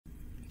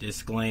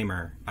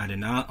Disclaimer: I do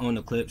not own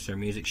the clips or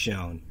music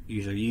shown.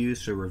 These are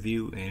used for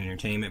review and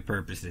entertainment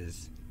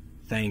purposes.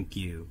 Thank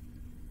you.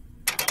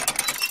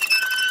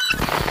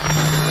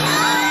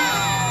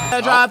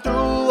 I drive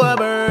through a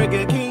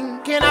Burger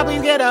King. Can I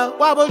please get a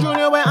Whopper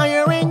Jr. with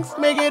onion rings?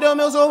 Make it a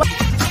meal so.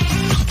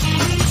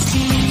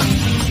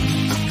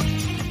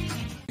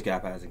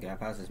 Guys and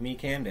guys, it's me,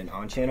 Camden,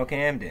 on Channel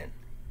Camden.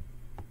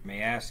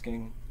 May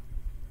asking,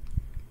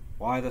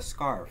 why the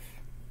scarf?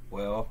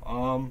 Well,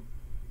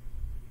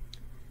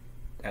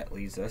 that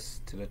leads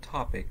us to the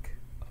topic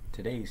of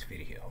today's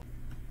video.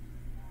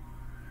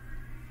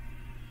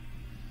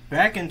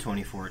 Back in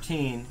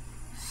 2014,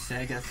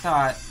 Sega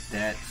thought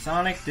that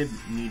Sonic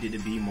needed to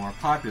be more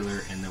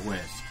popular in the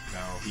West.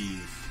 Now,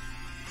 he's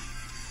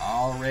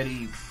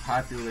already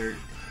popular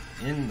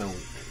in the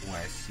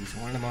West. He's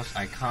one of the most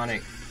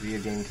iconic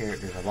video game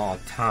characters of all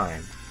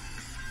time.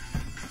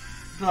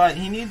 But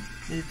he needed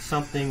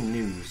something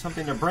new,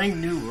 something to bring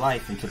new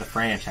life into the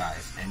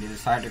franchise, and he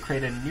decided to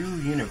create a new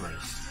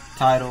universe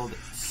titled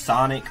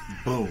Sonic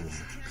Boom.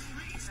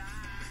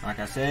 Like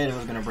I said, it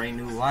was going to bring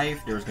new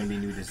life, there was going to be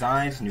new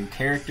designs, new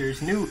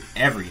characters, new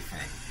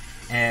everything.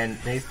 And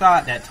they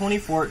thought that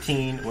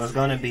 2014 was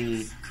going to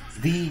be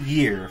the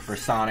year for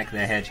Sonic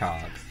the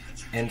Hedgehog,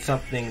 and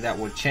something that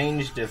would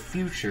change the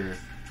future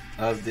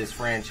of this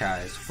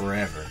franchise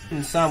forever.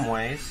 In some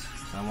ways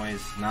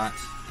not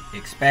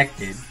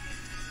expected,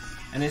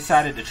 and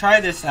decided to try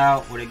this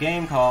out with a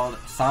game called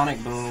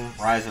Sonic Boom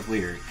Rise of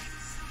Lyric.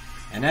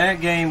 And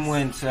that game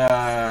went,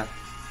 yeah.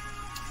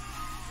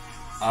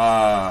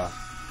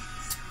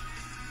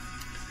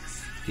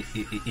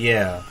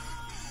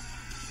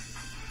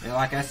 And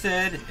like I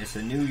said, it's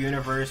a new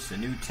universe, a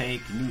new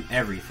take, new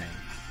everything.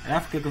 And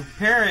if I could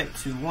compare it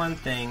to one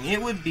thing, it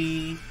would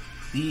be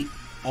the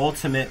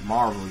ultimate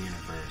Marvel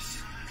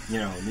universe. You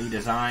know, new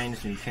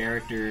designs, new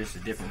characters, a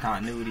different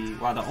continuity,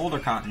 while the older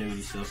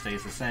continuity still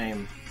stays the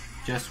same,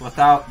 just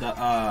without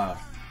the,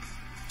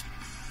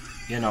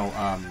 you know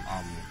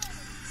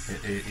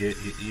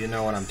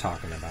what I'm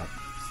talking about.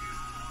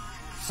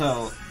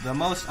 So, the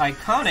most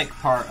iconic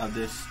part of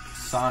this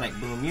Sonic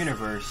Boom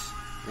universe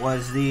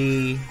was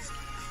the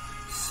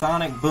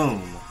Sonic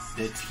Boom,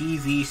 the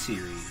TV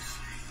series,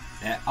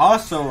 that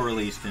also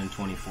released in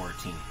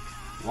 2014.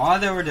 While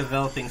they were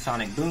developing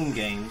Sonic Boom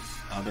games,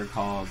 they're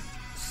called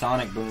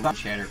Sonic Boom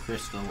Shatter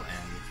Crystal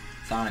and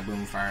Sonic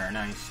Boom Fire and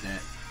Ice,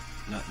 that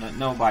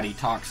nobody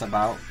talks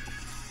about.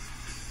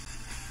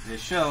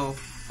 This show,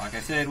 like I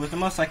said, was the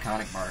most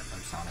iconic part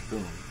of Sonic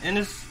Boom, and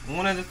it's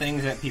one of the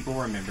things that people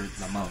remember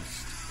the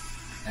most.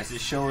 As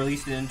this show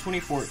released in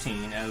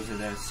 2014, as a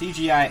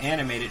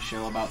CGI-animated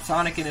show about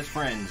Sonic and his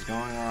friends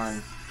going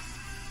on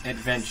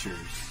adventures.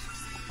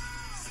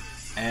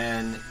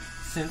 And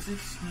since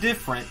it's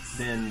different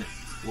than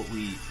what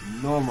we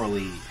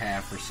normally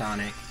have for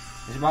Sonic,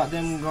 it's about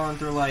them going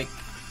through like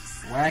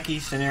wacky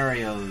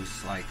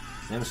scenarios, like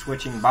them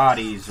switching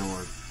bodies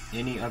or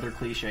any other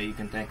cliche you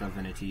can think of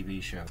in a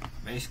TV show.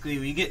 Basically,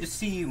 we get to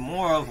see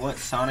more of what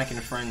Sonic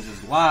and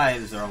Friends'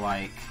 lives are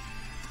like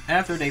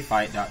after they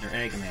fight Dr.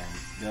 Eggman,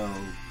 though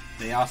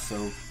they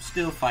also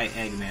still fight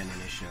Eggman in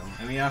this show,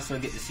 and we also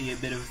get to see a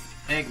bit of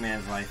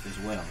Eggman's life as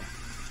well.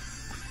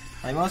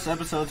 Like, most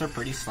episodes are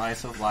pretty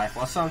slice of life,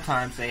 while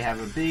sometimes they have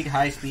a big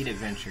high-speed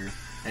adventure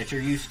that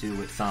you're used to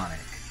with Sonic.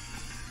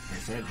 Like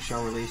I said, the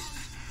show released,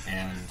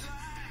 and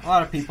a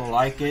lot of people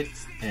like it,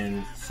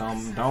 and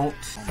some don't.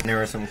 There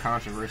was some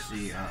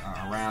controversy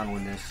around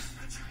when this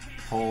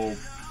whole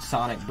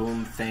Sonic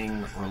Boom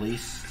thing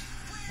released.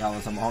 That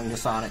was among the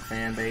Sonic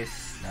fan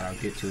base that I'll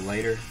get to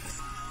later.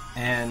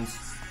 And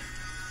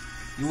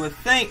you would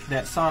think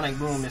that Sonic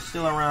Boom is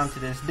still around to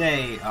this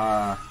day.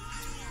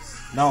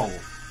 No,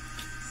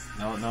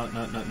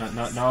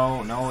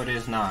 it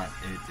is not.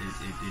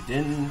 It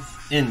didn't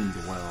end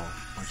well,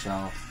 which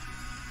I'll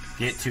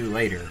get to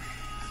later.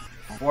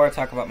 Before I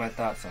talk about my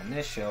thoughts on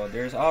this show,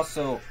 there's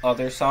also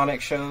other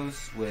Sonic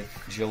shows with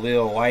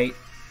Jaleel White,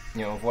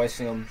 you know,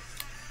 voicing him.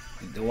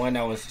 The one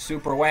that was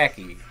super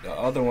wacky. The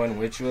other one,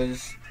 which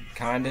was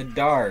kind of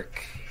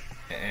dark,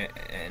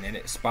 and it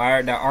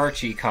inspired the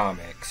Archie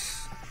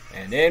comics.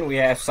 And then we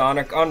have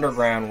Sonic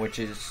Underground, which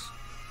is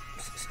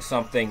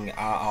something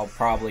I'll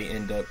probably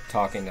end up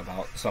talking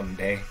about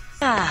someday.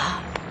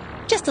 Ah,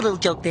 just a little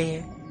joke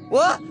there.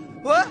 What?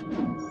 Whoa!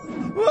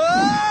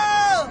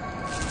 Whoa!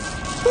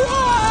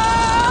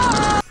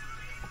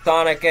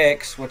 Sonic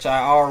X, which I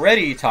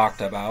already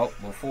talked about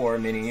before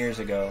many years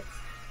ago,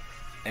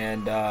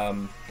 and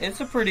it's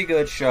a pretty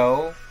good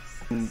show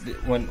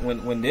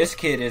when this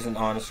kid isn't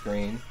on the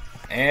screen.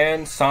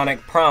 And Sonic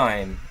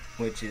Prime,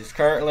 which is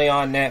currently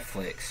on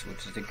Netflix,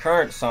 which is the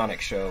current Sonic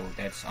show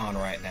that's on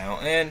right now,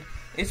 and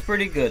it's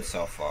pretty good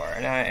so far,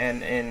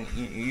 and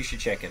you should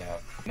check it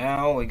out.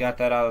 Now we got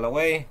that out of the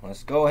way,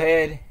 let's go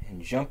ahead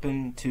and jump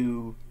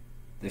into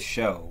the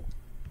show.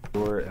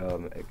 We're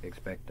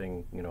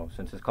expecting, you know,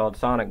 since it's called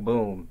Sonic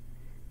Boom,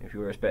 if you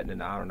were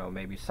expecting, I don't know,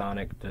 maybe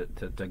Sonic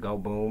to go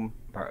boom,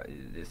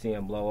 to see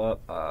him blow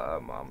up,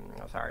 I'm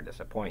sorry to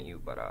disappoint you,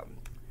 but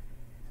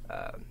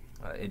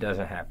it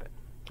doesn't happen.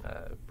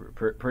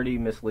 Pretty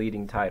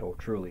misleading title,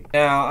 truly.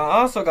 Now, I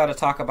also got to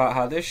talk about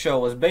how this show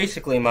was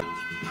basically my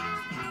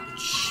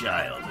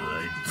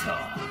childhood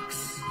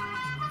talks.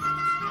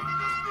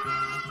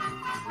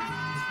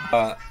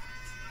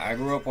 I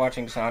grew up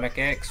watching Sonic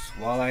X,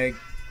 while I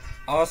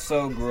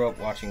also grew up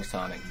watching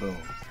Sonic Boom.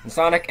 And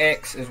Sonic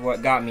X is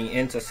what got me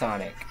into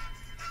Sonic.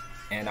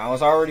 And I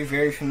was already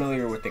very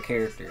familiar with the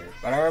character.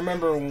 But I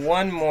remember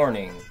one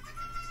morning,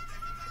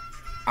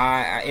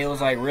 it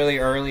was like really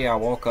early, I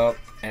woke up,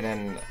 and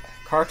then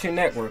Cartoon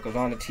Network was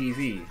on the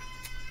TV.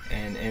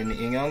 And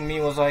young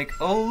me was like,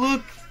 oh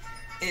look,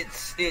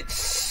 it's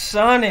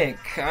Sonic.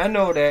 I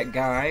know that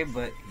guy,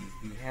 but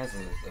he has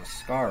a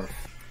scarf.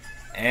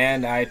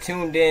 And I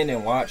tuned in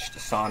and watched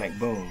Sonic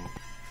Boom.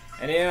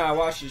 And yeah, I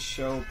watched this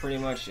show pretty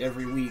much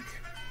every week,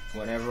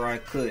 whenever I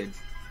could.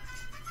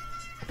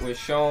 It was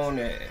shown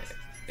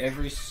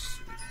every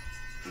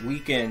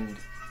weekend,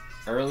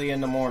 early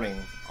in the morning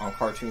on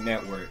Cartoon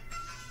Network.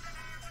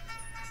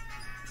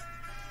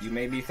 You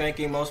may be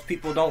thinking most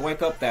people don't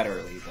wake up that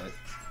early, but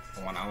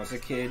when I was a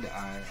kid,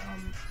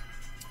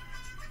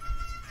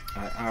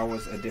 I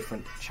was a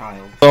different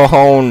child.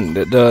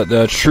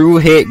 The true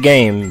hit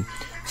game,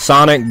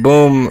 Sonic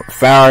Boom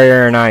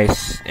Fire and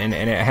Ice, and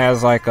it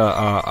has like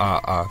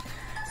a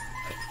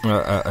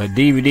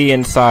DVD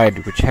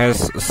inside which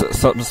has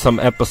some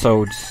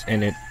episodes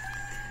in it.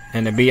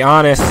 And to be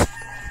honest,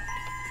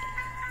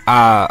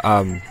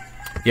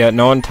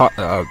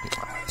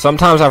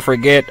 sometimes I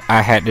forget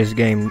I had this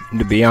game,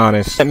 to be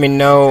honest. Let me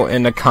know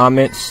in the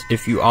comments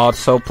if you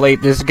also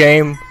played this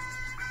game.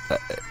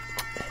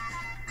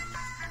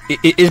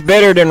 It's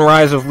better than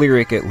Rise of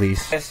Lyric, at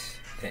least. This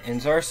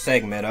ends our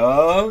segment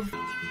of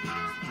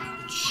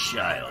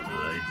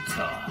childhood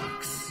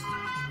talks.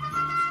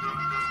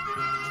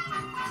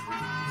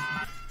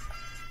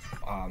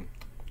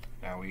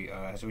 Now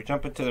as we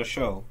jump into the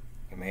show,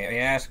 you may be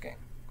asking,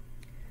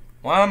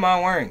 why am I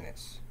wearing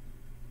this?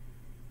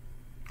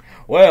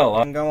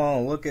 Well, go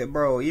on, look at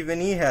bro, even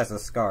he has a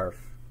scarf.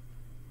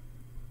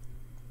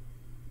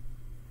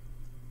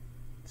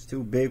 It's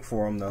too big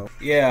for him though.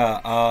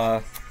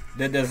 Yeah,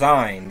 the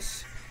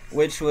designs,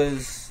 which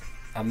was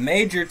a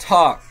major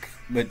talk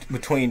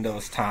between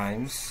those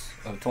times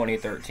of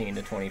 2013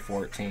 to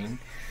 2014,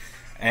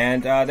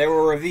 and they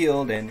were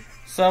revealed, and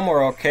some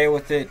were okay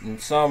with it,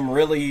 and some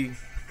really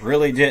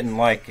didn't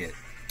like it.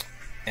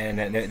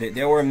 And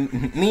there were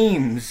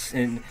memes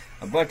and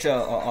a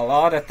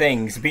lot of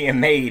things being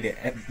made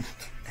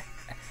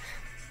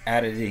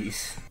out of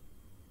these.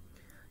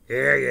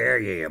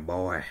 Yeah,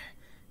 boy.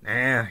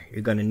 Now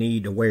you're gonna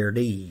need to wear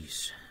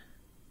these.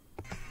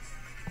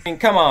 I mean,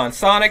 come on,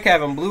 Sonic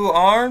having blue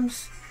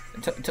arms?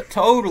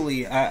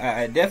 Totally,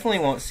 I definitely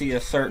won't see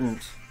a certain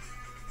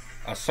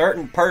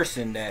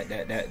person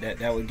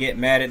that would get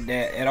mad at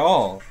that at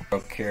all.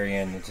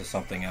 Carrying into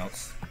something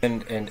else.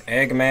 And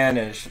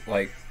Eggman is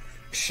like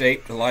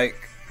shaped like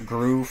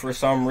Gru for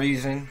some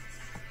reason.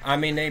 I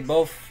mean, they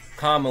both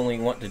commonly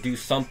want to do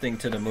something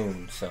to the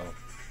moon, so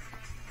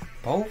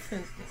both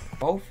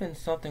in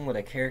something with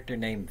a character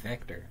named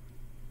Vector.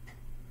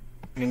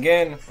 And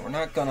again, we're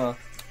not gonna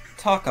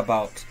talk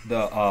about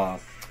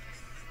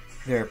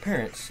their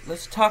appearance.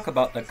 Let's talk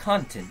about the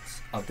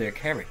contents of their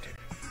character.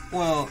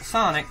 Well,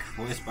 Sonic,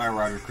 voiced by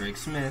Roger Craig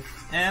Smith,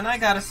 and I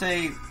gotta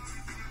say,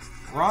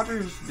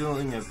 Roger's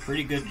doing a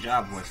pretty good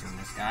job voicing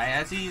this guy,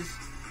 as he's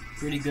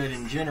pretty good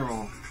in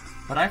general.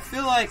 But I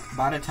feel like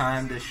by the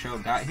time this show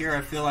got here,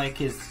 I feel like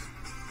his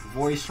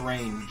voice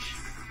range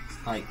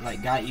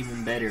like got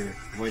even better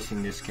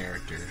voicing this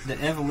character.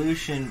 The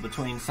evolution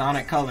between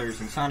Sonic Colors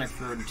and Sonic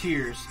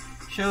Frontiers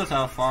shows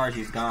how far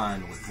he's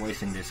gone with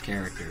voicing this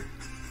character.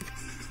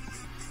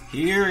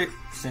 Here,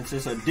 since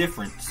it's a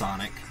different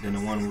Sonic than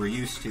the one we're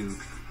used to,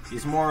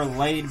 he's more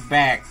laid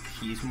back,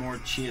 he's more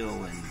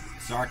chill and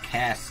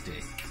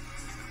sarcastic,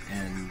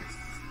 and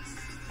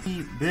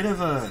he's a bit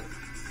of a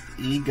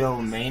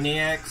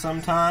egomaniac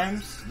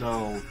sometimes,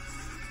 though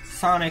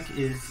Sonic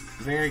is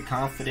very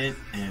confident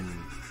in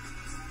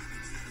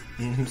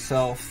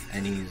himself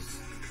and he's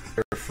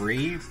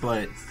free,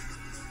 but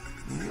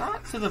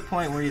not to the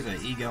point where he's an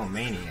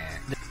egomaniac.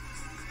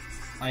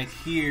 Like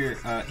here,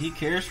 he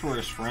cares for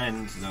his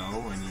friends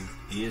though, and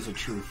he is a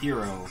true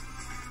hero,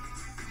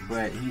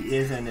 but he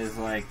isn't as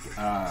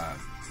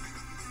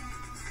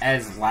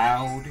as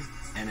loud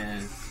and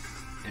as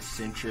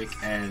eccentric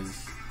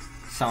as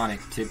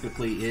Sonic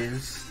typically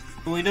is.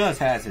 Well, he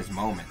has his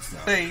moments though.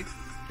 Hey,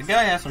 the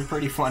guy has some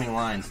pretty funny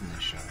lines in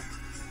this show.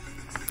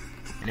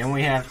 And then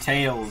we have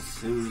Tails,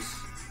 who's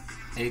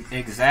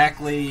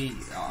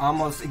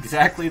almost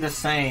exactly the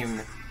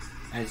same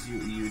as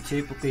you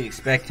typically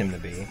expect him to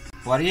be.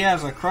 But he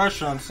has a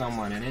crush on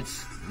someone, and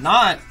it's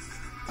not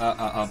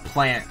a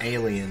plant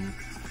alien.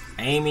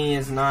 Amy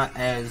is not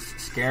as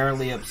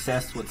scarily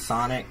obsessed with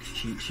Sonic.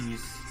 She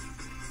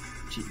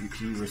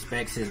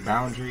respects his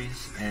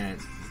boundaries, and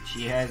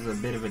she has a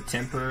bit of a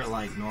temper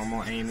like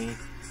normal Amy.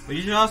 But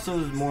she also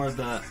is more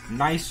the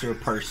nicer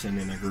person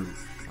in the group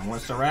and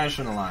wants to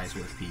rationalize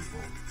with people.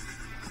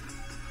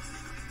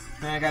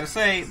 And I gotta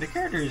say, the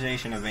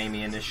characterization of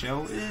Amy in this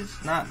show is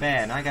not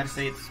bad. And I gotta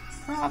say, it's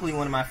probably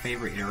one of my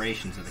favorite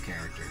iterations of the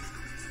character.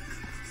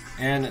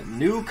 And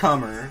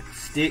newcomer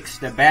Styx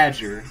the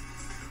Badger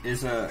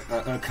is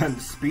a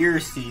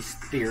conspiracy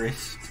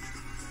theorist.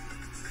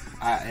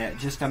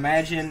 Just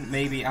imagine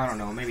maybe, I don't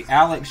know, maybe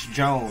Alex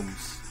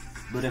Jones,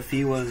 but if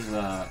he was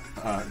a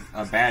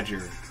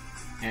badger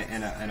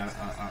and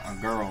a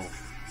girl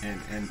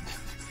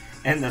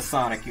in the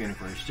Sonic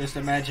universe. Just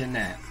imagine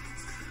that.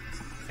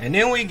 And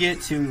then we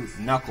get to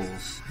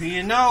Knuckles, who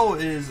you know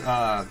is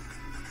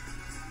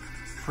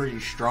pretty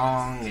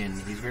strong, and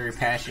he's very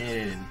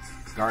passionate in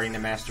guarding the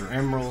Master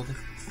Emerald.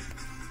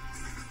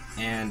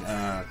 And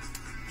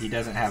he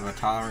doesn't have a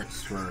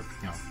tolerance for,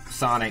 you know,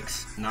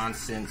 Sonic's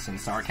nonsense and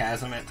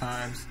sarcasm at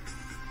times.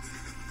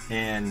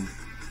 And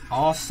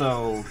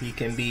also, he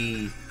can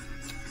be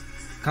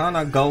kind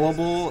of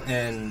gullible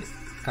and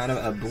kind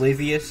of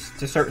oblivious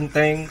to certain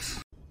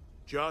things.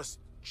 Just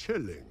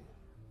chilling,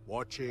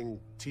 watching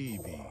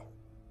TV.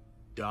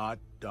 Dot,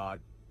 dot,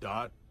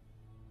 dot,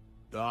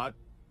 dot,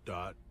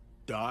 dot,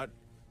 dot.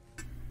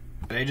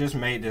 They just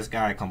made this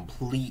guy a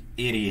complete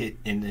idiot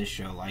in this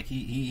show. Like,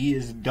 he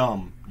is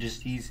dumb.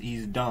 Just,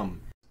 he's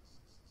dumb.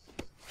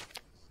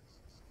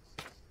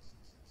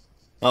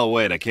 Oh,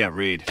 wait, I can't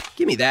read.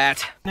 Give me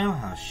that. You know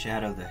how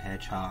Shadow the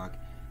Hedgehog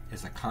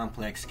is a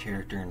complex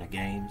character in the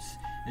games?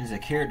 It is a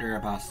character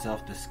about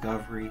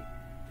self-discovery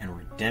and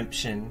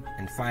redemption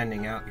and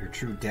finding out your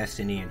true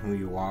destiny and who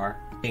you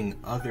are. Letting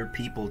other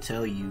people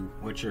tell you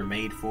what you're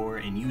made for,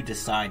 and you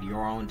decide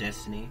your own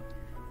destiny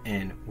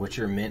and what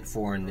you're meant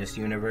for in this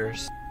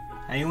universe.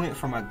 And you went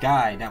from a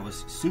guy that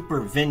was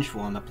super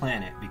vengeful on the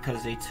planet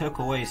because they took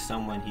away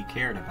someone he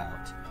cared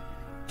about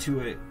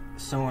to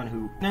someone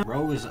who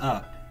rose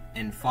up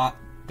and fought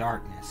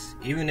darkness,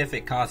 even if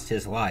it cost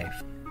his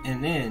life.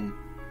 And then,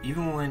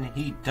 even when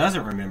he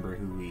doesn't remember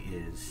who he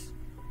is,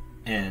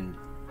 and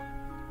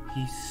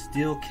he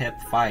still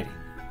kept fighting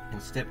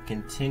and kept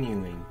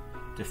continuing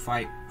to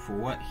fight for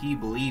what he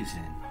believes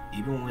in,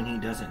 even when he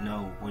doesn't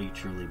know what he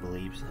truly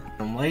believes in.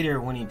 And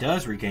later, when he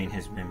does regain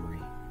his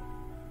memory,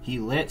 he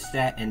lets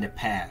that in the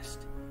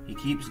past. He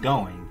keeps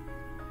going,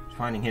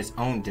 finding his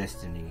own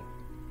destiny.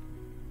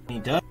 He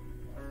does.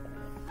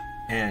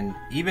 And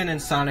even in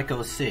Sonic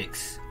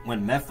 06,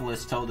 when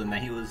Mephiles told him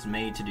that he was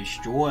made to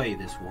destroy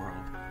this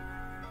world,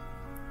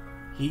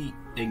 he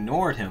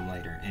ignored him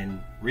later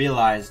and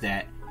realized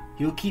that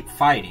he'll keep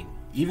fighting,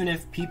 even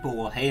if people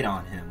will hate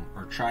on him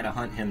or try to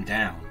hunt him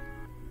down.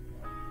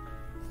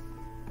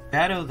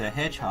 Shadow the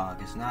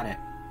Hedgehog is not an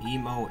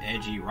emo,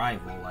 edgy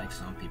rival like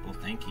some people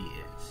think he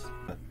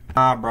is.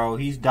 Nah, bro,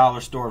 he's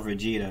Dollar Store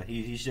Vegeta.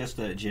 He's just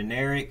a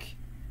generic,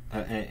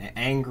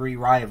 angry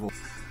rival.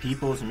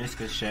 People's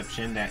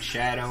misconception that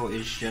Shadow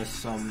is just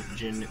some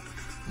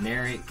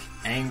generic,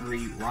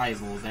 angry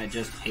rival that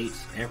just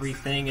hates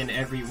everything and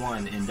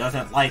everyone and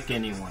doesn't like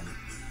anyone.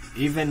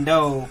 Even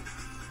though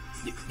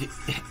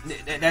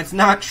that's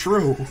not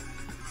true.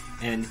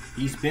 And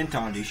he's bent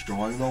on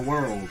destroying the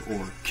world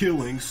or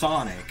killing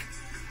Sonic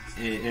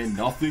and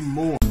nothing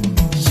more.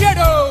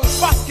 Shadow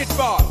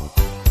Basketball.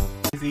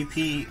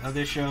 MVP of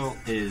this show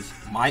is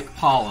Mike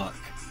Pollock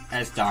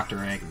as Dr.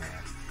 Eggman.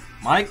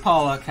 Mike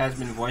Pollock has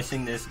been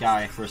voicing this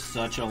guy for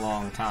such a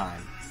long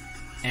time,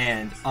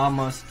 and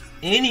almost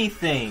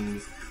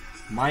anything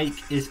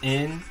Mike is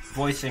in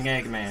voicing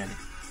Eggman,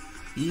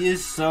 he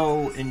is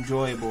so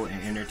enjoyable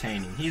and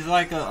entertaining. He's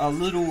like a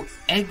little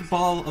egg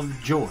ball of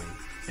joy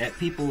that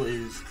people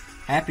is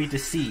happy to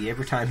see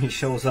every time he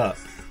shows up.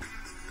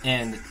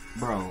 And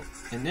bro,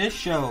 in this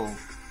show,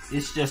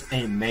 it's just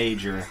a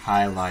major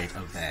highlight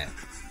of that.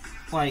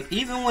 Like,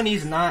 even when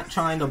he's not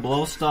trying to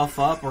blow stuff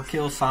up or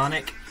kill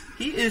Sonic,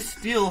 he is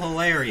still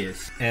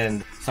hilarious.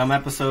 And some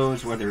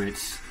episodes, whether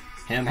it's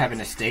him having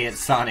to stay at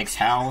Sonic's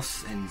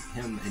house and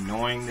him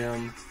annoying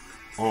them,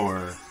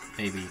 or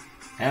maybe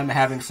him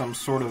having some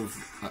sort of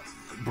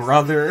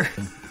brother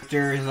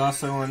is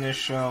also in this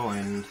show,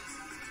 and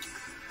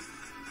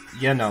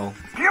you know.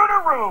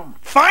 Computer room!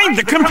 Find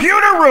the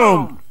computer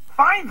room!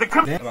 Find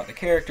the About the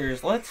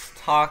characters, let's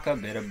talk a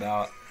bit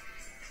about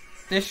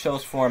this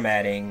show's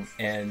formatting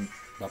and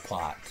the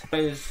plot. It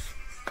is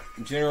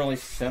generally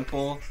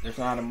simple. There's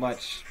not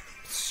much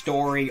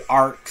story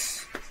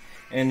arcs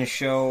in the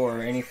show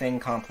or anything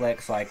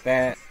complex like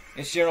that.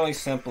 It's generally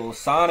simple.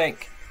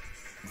 Sonic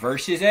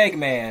versus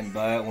Eggman,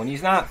 but when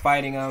he's not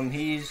fighting him,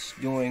 he's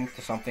doing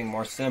something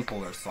more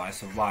simple or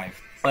slice of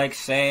life. Like,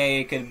 say,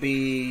 it could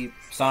be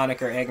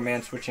Sonic or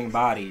Eggman switching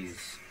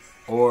bodies,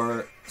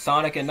 or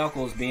Sonic and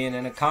Knuckles being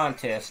in a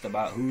contest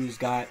about who's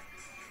got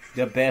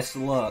the best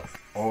luck,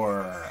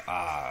 or,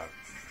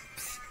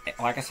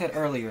 like I said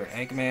earlier,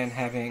 Eggman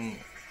having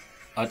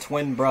a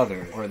twin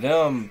brother, or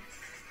them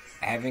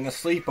having a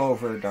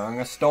sleepover during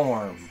a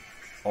storm,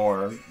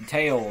 or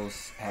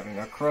Tails having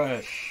a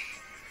crush,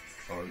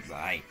 or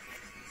like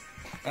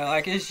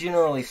it's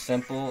generally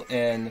simple,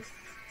 and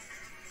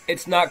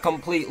it's not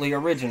completely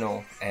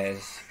original,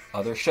 as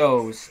other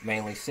shows,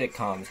 mainly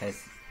sitcoms,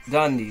 has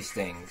done these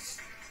things.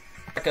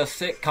 Like a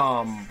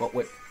sitcom, but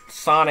with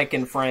Sonic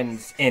and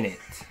friends in it.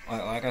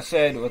 Like I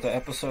said, with the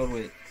episode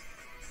with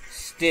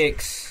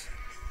Sticks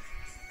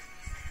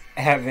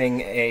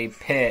having a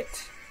pet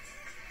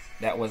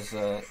that was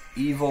a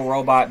evil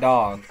robot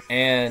dog,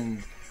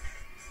 and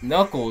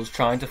Knuckles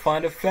trying to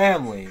find a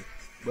family,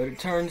 but it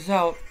turns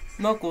out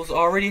Knuckles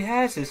already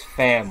has his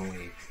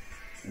family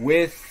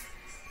with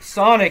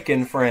Sonic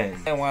and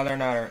friends. And while they're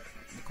not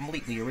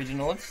completely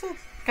original, it's still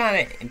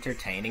kind of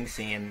entertaining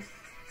seeing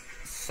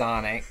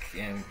Sonic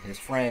and his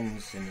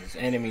friends and his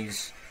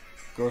enemies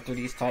go through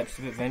these types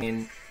of adventures.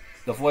 And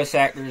the voice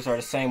actors are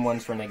the same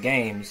ones from the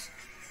games,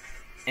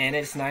 and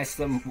it's nice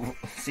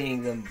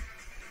seeing them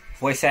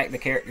voice act the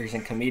characters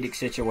in comedic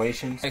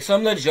situations. Like,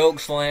 some of the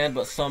jokes land,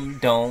 but some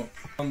don't.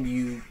 Some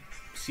you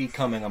see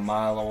coming a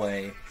mile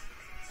away.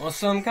 Well,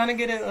 some kind of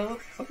get a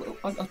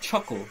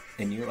chuckle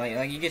in you. Like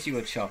it gets you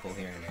a chuckle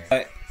here and there.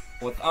 But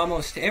with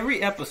almost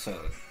every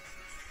episode,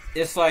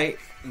 it's like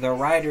the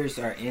writers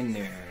are in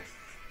there.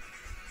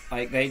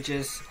 Like, they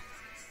just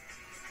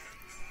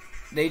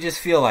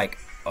feel like,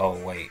 oh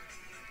wait,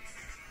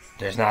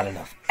 there's not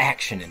enough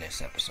action in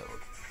this episode.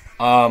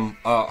 Hold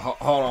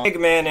on. Big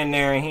man in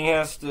there, and he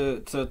has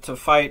to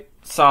fight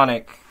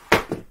Sonic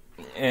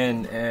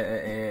in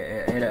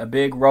a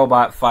big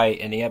robot fight,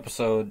 and the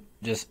episode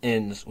just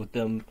ends with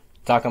them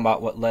talking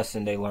about what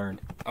lesson they learned.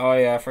 Oh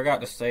yeah, I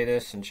forgot to say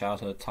this in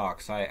Childhood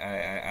Talks.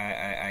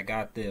 I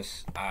got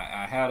this.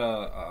 I had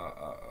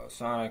a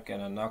Sonic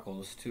and a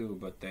Knuckles too,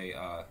 but they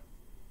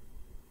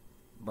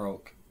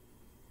broke.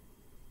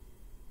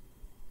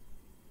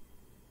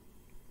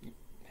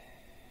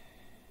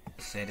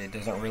 Said it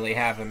doesn't really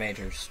have a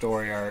major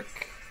story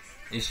arc.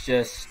 It's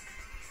just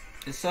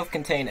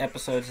self-contained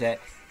episodes that,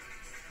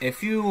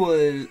 if you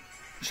would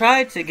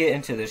try to get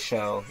into the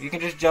show, you can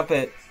just jump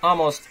at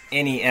almost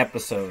any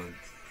episode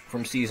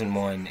from season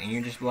 1 and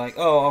you're just like,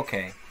 oh,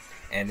 okay,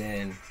 and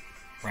then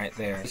right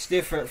there. It's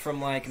different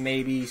from like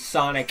maybe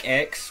Sonic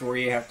X, where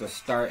you have to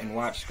start and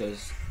watch,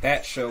 because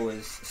that show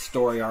is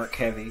story arc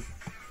heavy.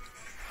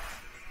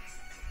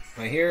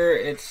 But here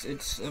it's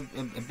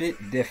a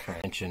bit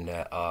different. Mentioned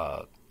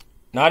that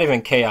not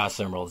even Chaos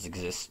Emeralds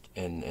exist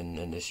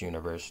in this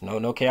universe.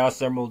 No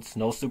Chaos Emeralds,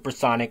 no Super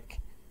Sonic.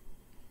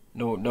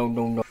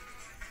 No.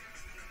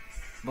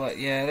 But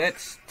yeah,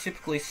 that's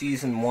typically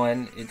season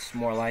 1. It's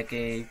more like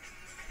a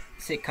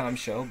sitcom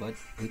show, but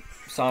with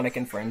Sonic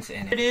and friends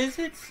in it.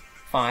 It's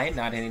fine,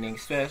 not anything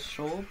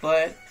special,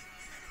 but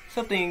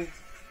something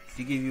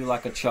to give you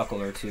like a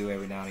chuckle or two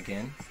every now and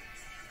again.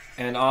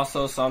 And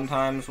also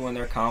sometimes when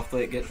their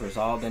conflict gets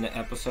resolved in an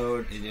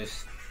episode,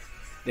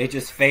 they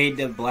just fade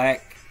to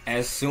black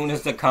as soon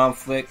as the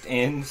conflict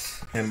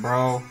ends. And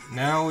bro,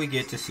 now we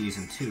get to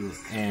season 2,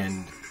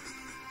 and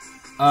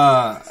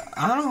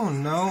I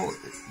don't know,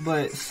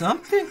 but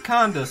something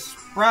kinda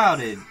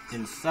sprouted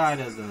inside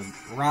of the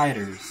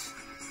writers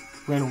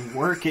when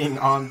working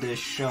on this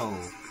show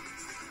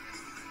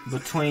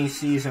between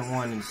season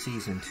 1 and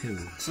season 2.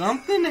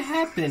 Something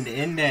happened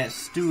in that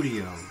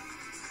studio.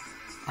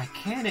 I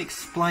can't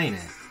explain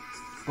it,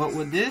 but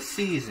with this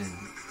season,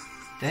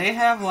 they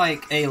have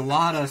like a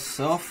lot of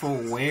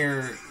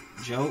self-aware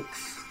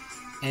jokes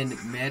and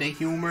meta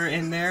humor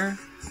in there.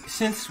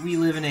 Since we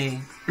live in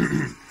a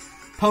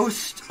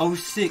post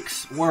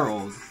 06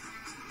 world,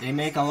 they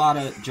make a lot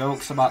of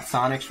jokes about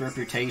Sonic's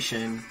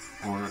reputation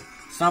or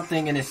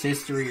something in his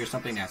history or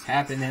something that's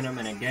happened in him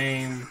in a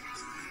game.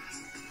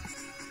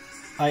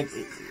 Like,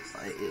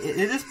 at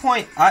this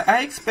point,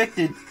 I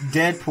expected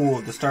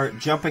Deadpool to start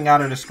jumping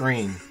out of the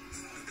screen.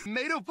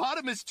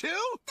 Tomatopotamus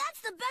too?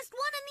 That's the best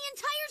one in the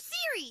entire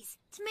series!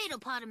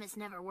 Tomatopotamus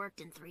never worked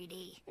in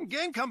 3D.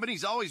 Game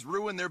companies always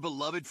ruin their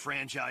beloved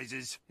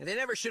franchises. And they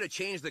never should have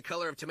changed the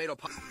color of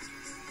Tomatopotamus.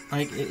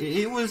 Like,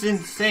 it was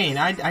insane.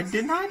 I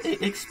did not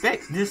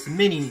expect this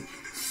many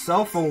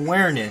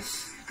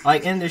self-awareness,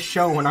 like, in this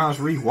show when I was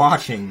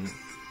rewatching.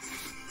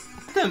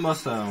 Something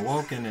must have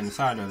awoken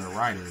inside of the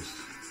writers.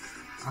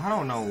 I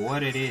don't know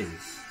what it is.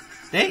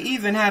 They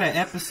even had an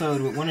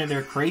episode with one of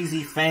their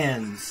crazy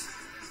fans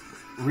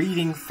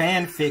reading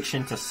fan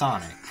fiction to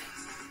Sonic,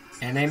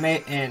 and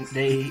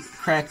they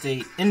cracked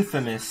a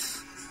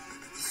infamous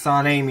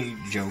Son-Amy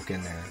joke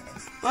in there.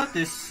 But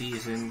this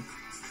season,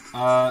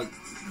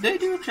 they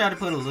do try to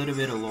put a little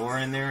bit of lore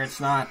in there. It's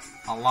not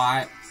a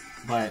lot,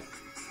 but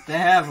they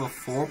have a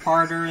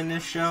 4-parter in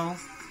this show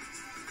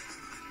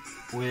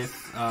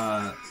with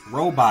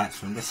robots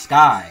from the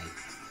sky.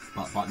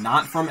 But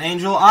not from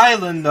Angel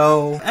Island,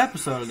 though.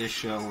 Episode of this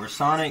show where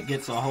Sonic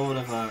gets a hold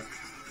of a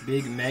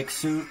big mech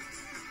suit,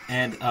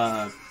 and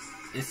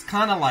it's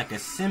kind of like a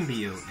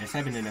symbiote that's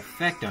having an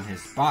effect on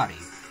his body.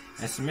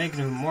 That's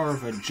making him more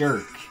of a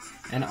jerk.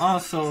 And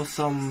also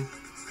some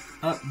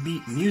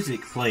upbeat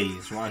music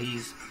plays while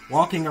he's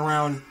walking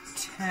around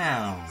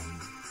town.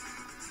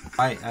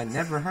 I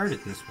never heard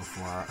of this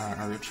before.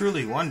 I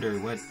truly wonder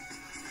what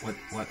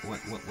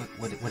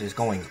is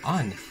going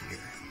on here.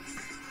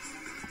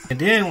 And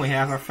then we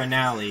have our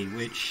finale,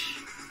 which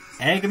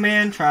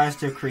Eggman tries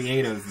to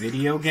create a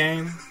video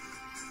game,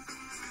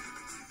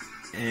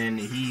 and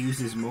he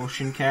uses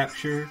motion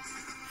capture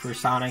for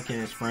Sonic and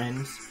his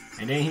friends.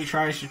 And then he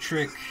tries to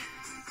trick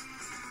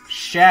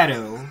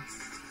Shadow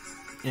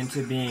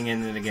into being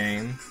into the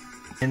game.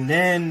 And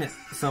then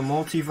some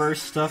multiverse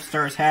stuff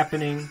starts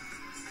happening.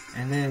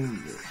 And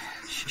then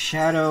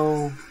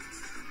Shadow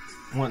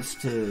wants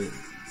to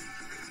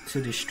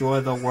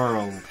destroy the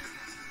world.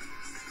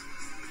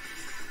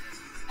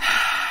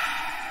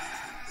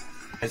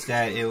 It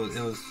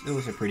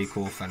was a pretty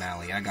cool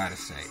finale, I gotta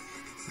say.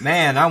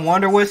 Man, I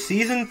wonder what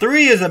Season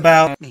 3 is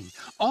about.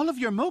 All of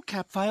your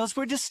mocap files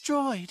were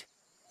destroyed.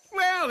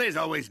 Well, there's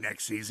always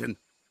next season.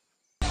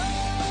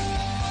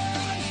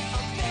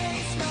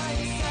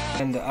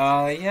 And,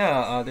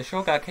 the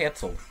show got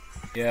canceled.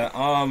 Yeah,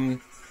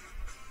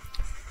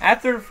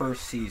 after the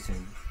first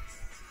season,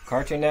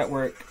 Cartoon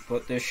Network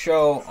put the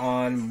show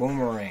on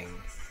Boomerang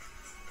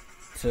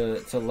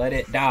to let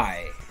it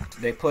die.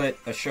 They put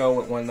a show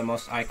with one of the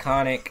most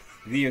iconic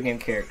video game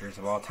characters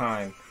of all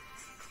time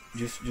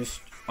just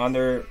on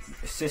their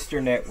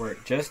sister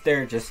network, just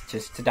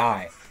to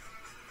die.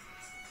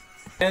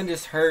 And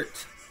this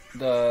hurt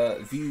the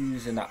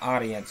views and the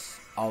audience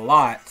a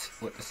lot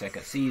with the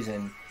second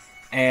season.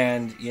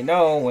 And, you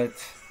know, with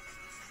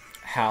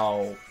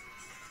how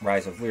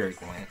Rise of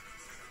Lyric went,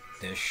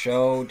 this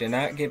show did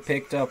not get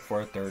picked up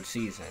for a third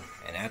season.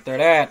 And after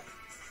that,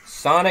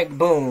 Sonic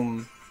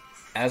Boom,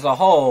 as a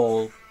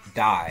whole,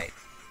 died.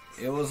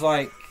 It was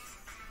like...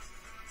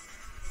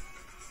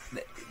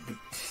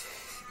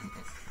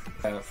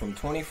 from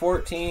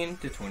 2014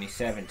 to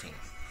 2017,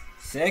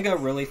 Sega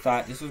really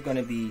thought this was going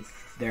to be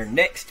their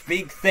next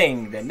big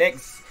thing, the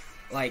next,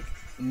 like,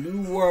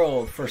 new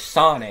world for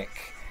Sonic,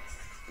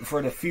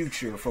 for the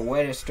future, for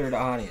Western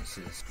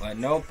audiences. But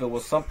nope, it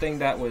was something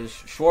that was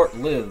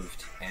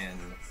short-lived, and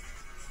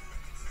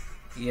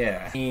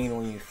yeah. I mean,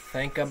 when you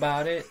think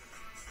about it,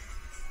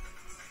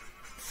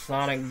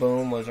 Sonic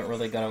Boom wasn't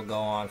really going to go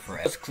on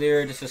forever. It's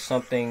clear this is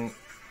something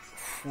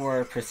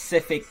for a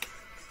specific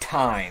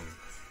time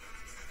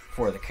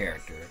for the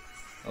character.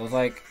 I was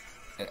like,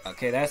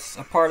 okay, that's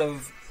a part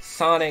of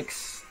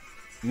Sonic's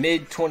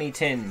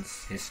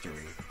mid-2010s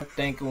history. I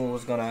think it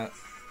was gonna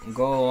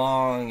go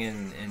along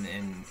and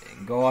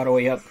go all the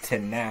way up to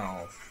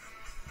now.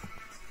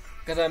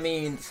 Because, I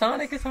mean,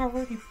 Sonic is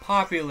already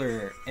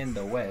popular in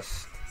the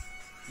West.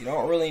 You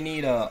don't really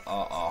need a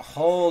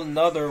whole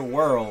nother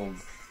world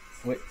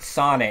with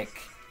Sonic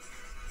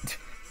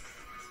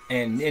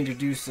and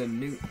introduce a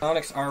new...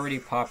 Sonic's already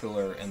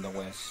popular in the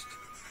West.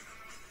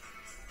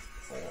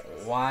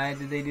 Why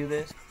did they do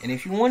this? And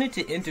if you wanted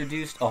to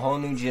introduce a whole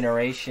new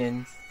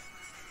generation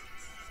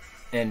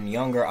and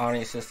younger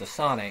audiences to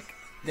Sonic,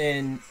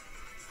 then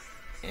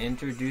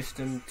introduce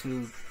them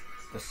to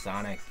the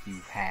Sonic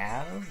you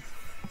have.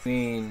 I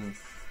mean,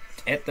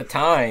 at the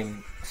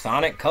time,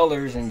 Sonic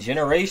Colors and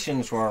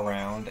Generations were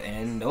around,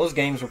 and those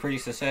games were pretty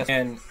successful.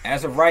 And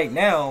as of right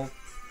now,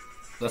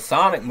 the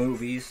Sonic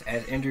movies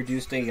has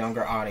introduced a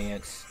younger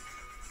audience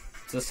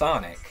to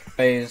Sonic.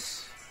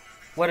 Anyways,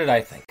 what did I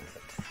think of it?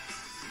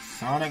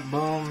 Sonic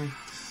Boom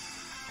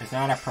is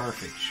not a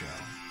perfect show.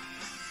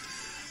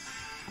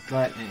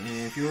 But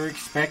if you were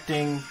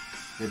expecting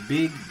the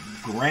big,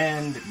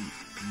 grand,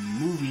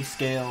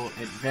 movie-scale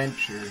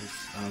adventures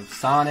of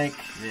Sonic,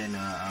 then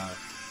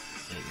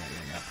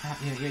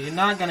you're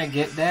not gonna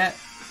get that.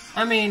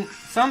 I mean,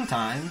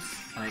 sometimes,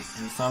 like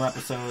in some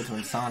episodes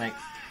when Sonic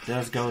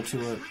does go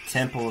to a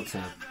temple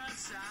to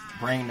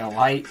bring the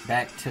light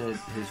back to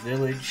his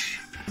village,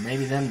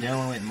 maybe them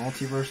dealing with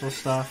multiversal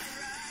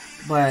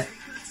stuff, but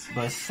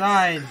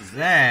besides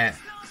that,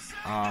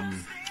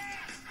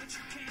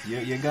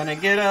 you're gonna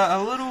get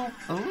a little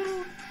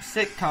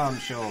sitcom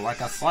show,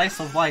 like a slice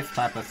of life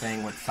type of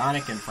thing with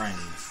Sonic and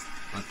friends,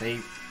 but they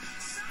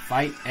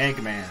fight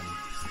Eggman.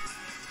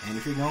 And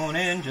if you're going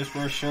in just for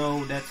a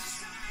show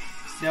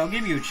they'll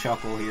give you a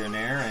chuckle here and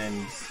there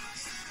and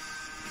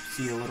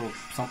see a little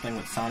something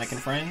with Sonic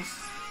and friends,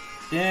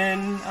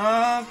 then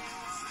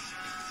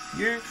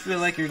you feel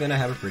like you're gonna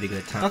have a pretty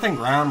good time. Nothing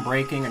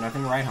groundbreaking or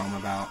nothing to write home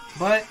about,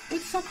 but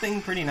it's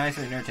something pretty nice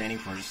and entertaining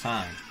for its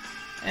time.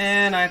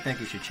 And I think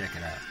you should check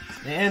it out.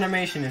 The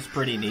animation is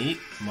pretty neat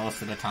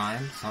most of the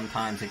time.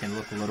 Sometimes it can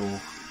look a little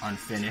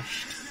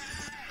unfinished.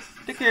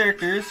 The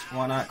characters,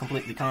 while not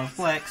completely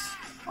complex,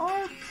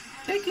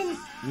 they can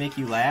make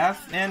you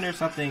laugh, and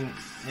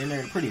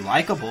they're pretty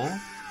likable.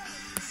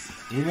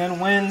 Even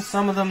when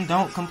some of them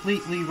don't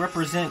completely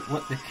represent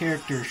what the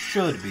character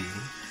should be.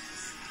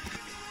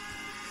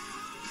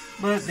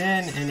 But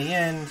then, in the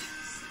end,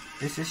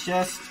 this is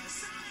just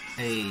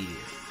a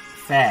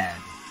fad.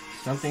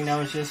 Something that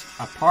was just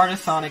a part of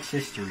Sonic's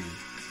history.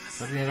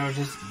 Something that was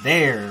just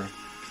there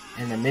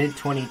in the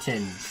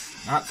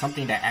mid-2010s. Not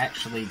something to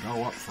actually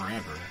go up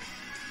forever.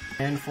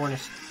 And for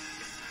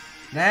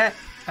that,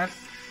 I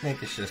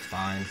think it's just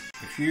fine.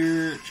 If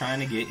you're trying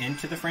to get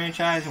into the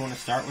franchise and want to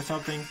start with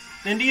something,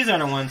 then these are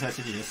the ones I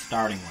suggest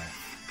starting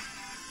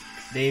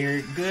with.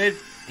 They're good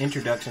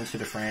introductions to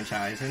the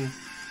franchise and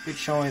good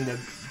showing the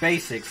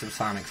basics of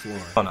Sonic's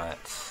lore.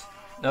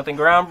 Nothing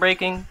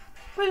groundbreaking,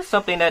 but it's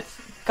something that's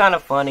kind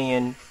of funny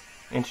and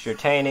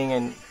entertaining,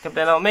 and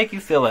that'll make you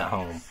feel at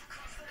home.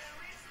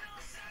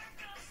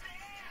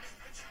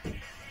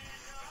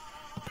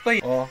 But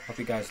yeah, well, hope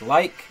you guys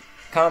like,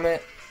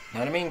 comment,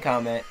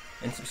 comment,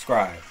 and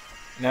subscribe.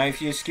 Now,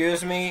 if you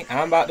excuse me,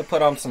 I'm about to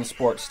put on some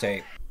sports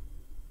tape.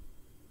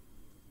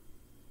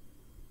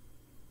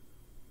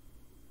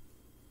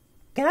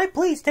 Can I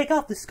please take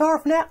off the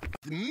scarf now?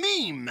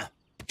 Meme!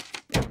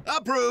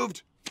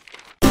 Approved!